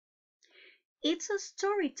It's a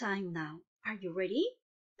story time now. Are you ready?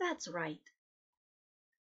 That's right.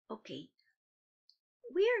 Okay,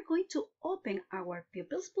 we are going to open our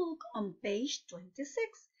pupils book on page 26.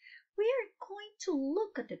 We are going to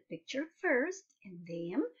look at the picture first and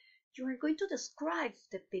then you are going to describe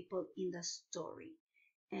the people in the story.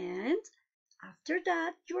 And after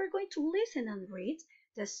that, you are going to listen and read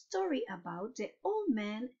the story about the old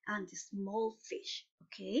man and the small fish.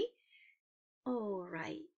 Okay? All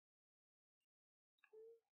right.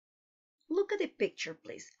 Look at the picture,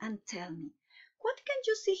 please, and tell me, what can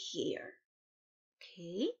you see here?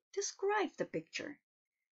 Okay, describe the picture.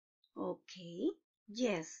 Okay,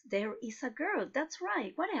 yes, there is a girl. That's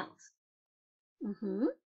right. What else? Mm-hmm.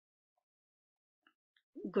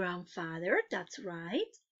 Grandfather, that's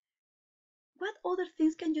right. What other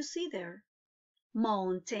things can you see there?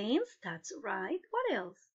 Mountains, that's right. What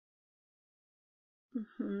else?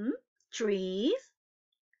 Mm-hmm. Trees,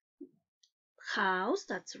 house,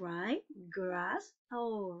 that's right. Grass.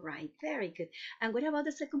 All right, very good. And what about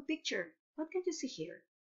the second picture? What can you see here?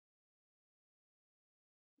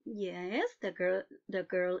 Yes, the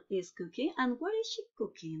girl is cooking. And what is she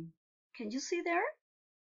cooking? Can you see there?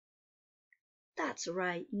 That's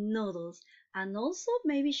right, noodles. And also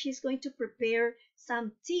maybe she's going to prepare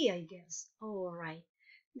some tea, I guess. All right.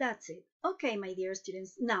 That's it. Okay, my dear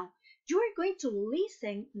students. Now, you are going to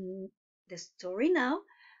listen the story now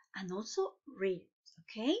and also read it,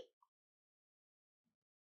 okay?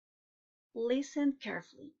 Listen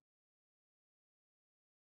carefully.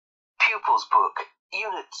 Pupils Book,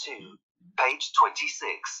 Unit 2, page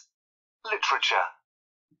 26. Literature.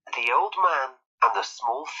 The Old Man and the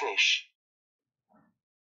Small Fish.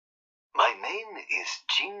 My name is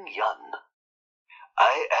Jing Yun.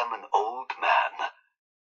 I am an old man.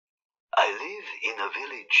 I live in a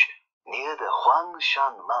village near the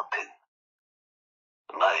Huangshan Mountain.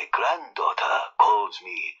 My granddaughter calls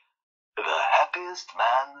me the happiest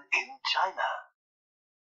man in China.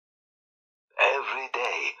 Every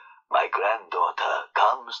day, my granddaughter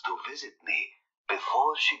comes to visit me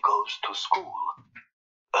before she goes to school.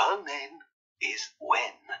 Her name is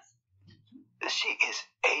Wen. She is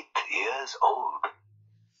 8 years old.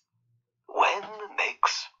 Wen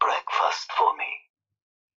makes breakfast for me.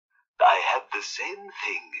 I have the same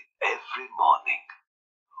thing every morning.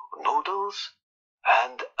 Noodles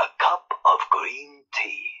and a cup of green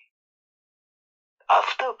tea.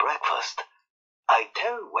 After breakfast, I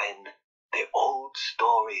tell Wen the old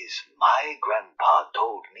stories my grandpa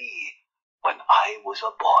told me when I was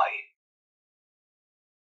a boy.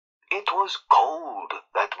 It was cold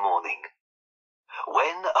that morning.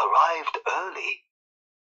 Wen arrived early.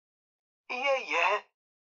 Yeah,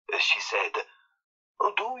 she said.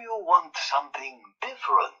 Do you want something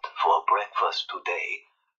different for breakfast today?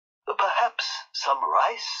 Perhaps some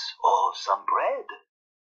rice or some bread?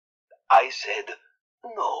 I said,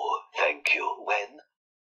 no, thank you, Wen.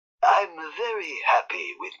 I'm very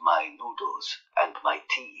happy with my noodles and my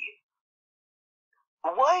tea.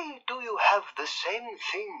 Why do you have the same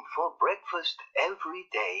thing for breakfast every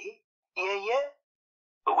day, yeah?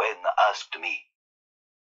 Wen asked me.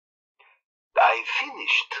 I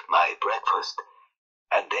finished my breakfast,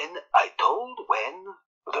 and then I told Wen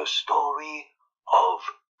the story of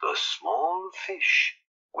the small fish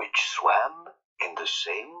which swam in the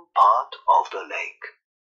same part of the lake.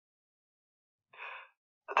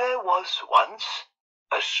 There was once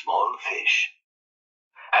a small fish,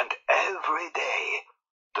 and every day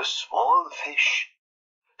the small fish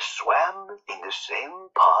swam in the same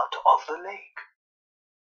part of the lake.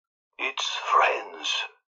 Its friends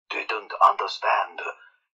didn't understand.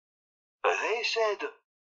 They said,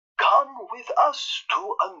 come with us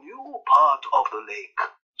to a new part of the lake,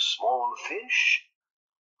 small fish.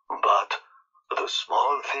 But the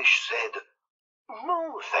small fish said,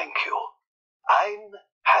 no, thank you. I'm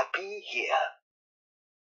happy here.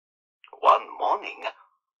 One morning,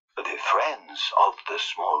 the friends of the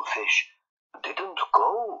small fish didn't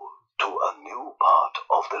go to a new part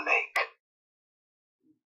of the lake.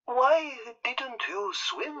 Why didn't you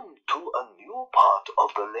swim to a new part of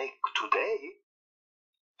the lake today?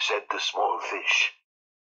 Said the small fish.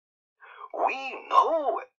 We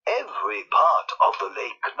know every part of the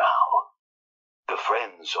lake now, the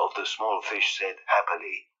friends of the small fish said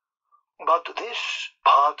happily. But this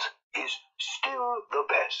part is still the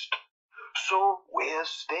best, so we're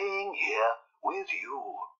staying here with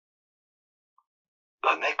you.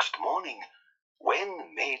 The next morning,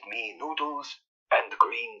 Wen made me noodles and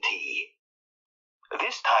green tea.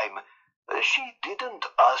 This time, she didn't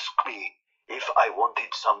ask me if I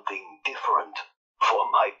wanted something different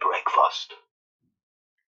for my breakfast.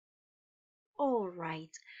 All right.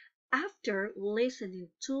 After listening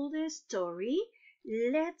to the story,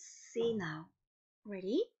 let's see now.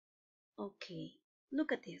 Ready? Okay,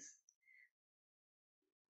 look at this.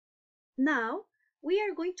 Now we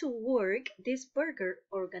are going to work this burger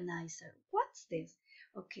organizer. What's this?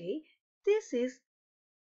 Okay, this is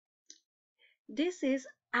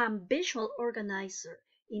a visual organizer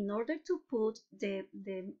in order to put the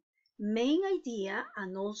main idea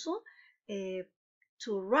and also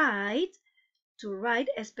to write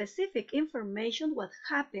a specific information what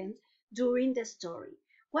happened during the story.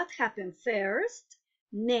 What happened first,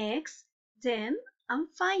 next, then, and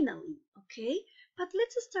finally, okay? But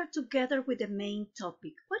let's start together with the main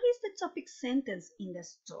topic. What is the topic sentence in the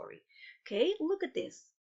story? Okay, look at this.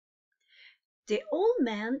 The old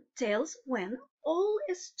man tells when all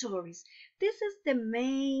stories. This is the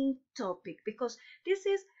main topic because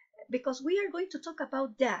we are going to talk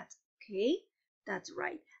about that. Okay, that's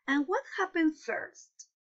right. And what happened first?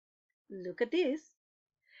 Look at this.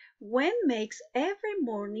 Gwen makes every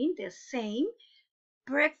morning the same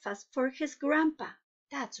breakfast for his grandpa.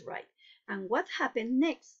 That's right. And what happened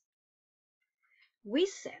next? We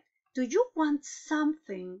said, do you want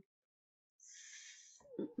something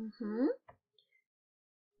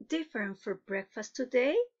different for breakfast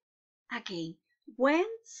today? Again, Gwen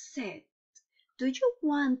said, do you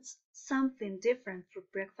want something different for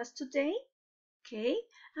breakfast today? Okay,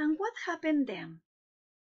 and what happened then?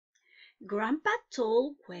 Grandpa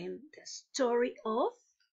told Gwen the story of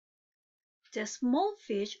the small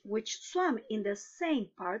fish which swam in the same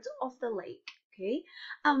part of the lake. Okay,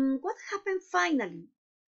 what happened finally?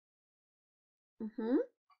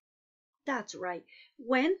 That's right.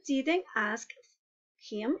 Gwen didn't ask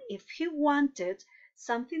him if he wanted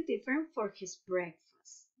something different for his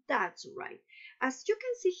breakfast. That's right. As you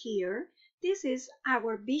can see here, this is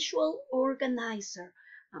our visual organizer.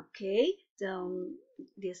 Okay,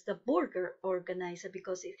 this the burger organizer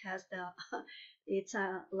because it has the it's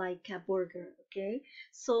like a burger. Okay,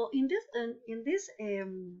 so in this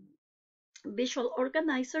visual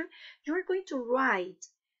organizer, you are going to write,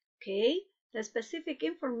 okay, the specific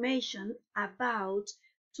information about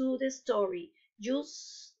to the story. You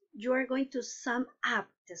are going to sum up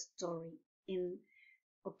the story in,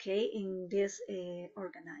 okay, in this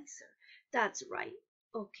organizer. That's right.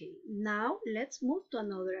 Okay, now let's move to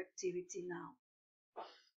another activity now.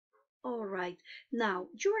 All right, now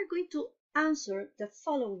you are going to answer the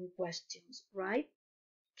following questions, right?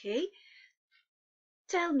 Okay,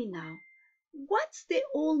 tell me now, what's the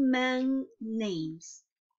old man names?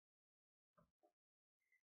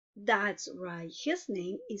 That's right, his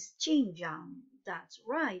name is Jin Yang. That's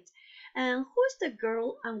right. And who's the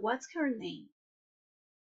girl and what's her name?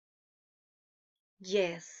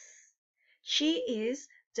 Yes, she is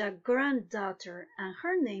the granddaughter and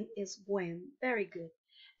her name is Gwen. Very good.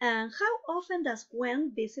 And how often does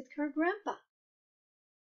Gwen visit her grandpa?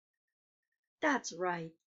 That's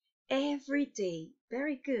right, every day.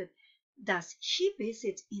 Very good. Does she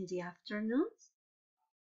visit in the afternoons?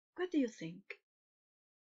 What do you think?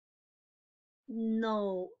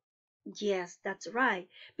 No, yes, that's right.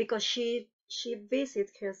 Because she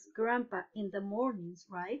visits his grandpa in the mornings,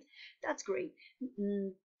 right? That's great.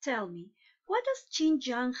 Tell me, what does Jin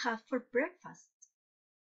Yang have for breakfast?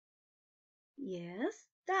 Yes,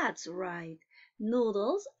 that's right.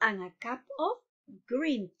 Noodles and a cup of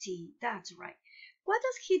green tea. That's right. What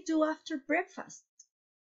does he do after breakfast?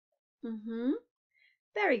 Mm-hmm.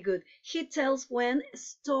 Very good. He tells Gwen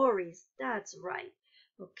stories. That's right.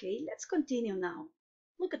 Okay, let's continue now.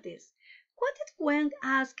 Look at this. What did Gwen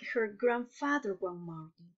ask her grandfather one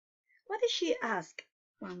morning? What did she ask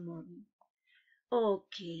one morning?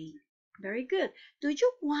 Okay, very good. Do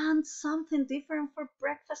you want something different for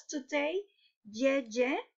breakfast today? Yeah,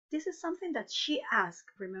 yeah. This is something that she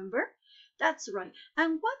asked, remember? That's right.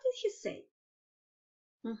 And what did he say?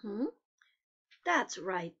 Mm-hmm. That's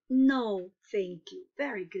right. No, thank you.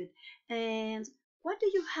 Very good. And why do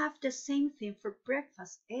you have the same thing for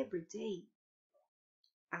breakfast every day?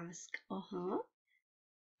 Ask.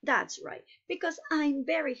 That's right. Because I'm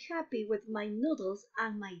very happy with my noodles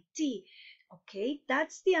and my tea. Okay,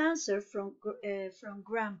 that's the answer from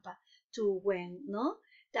Grandpa to Wen. No,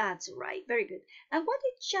 that's right. Very good. And what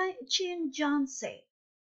did Chin John say?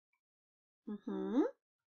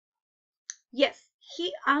 Yes,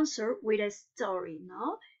 he answered with a story,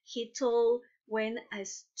 no? He told when a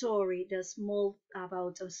story, the small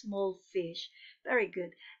about a small fish. Very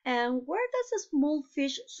good. And where does a small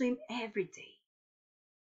fish swim every day?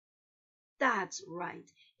 That's right,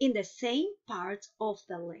 in the same part of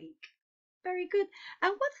the lake. Very good.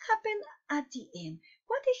 And what happened at the end?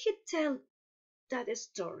 What did he tell that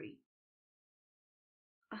story?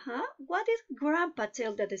 What did Grandpa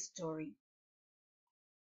tell that story?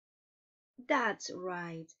 That's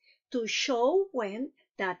right. To show when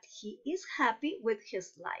that he is happy with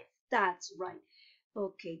his life. That's right.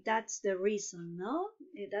 Okay, that's the reason, no?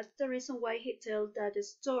 That's the reason why he tells that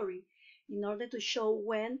story, in order to show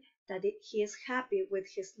when that he is happy with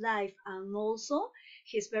his life, and also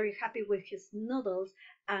he's very happy with his noodles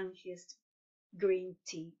and his green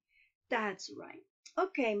tea. That's right.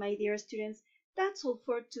 Okay, my dear students, that's all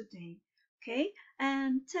for today. Okay,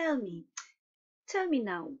 and tell me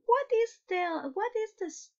now, what is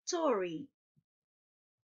the story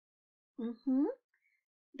mhm,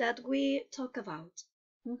 that we talk about?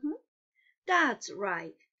 Mhm. That's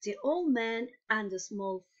right. The old man and the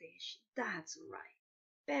small fish. That's right.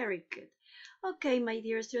 Very good. Okay, my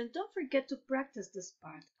dear students, don't forget to practice this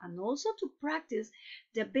part and also to practice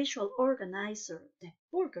the visual organizer, the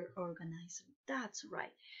burger organizer. That's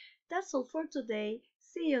right. That's all for today.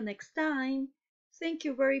 See you next time. Thank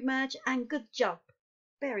you very much and good job.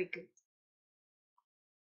 Very good.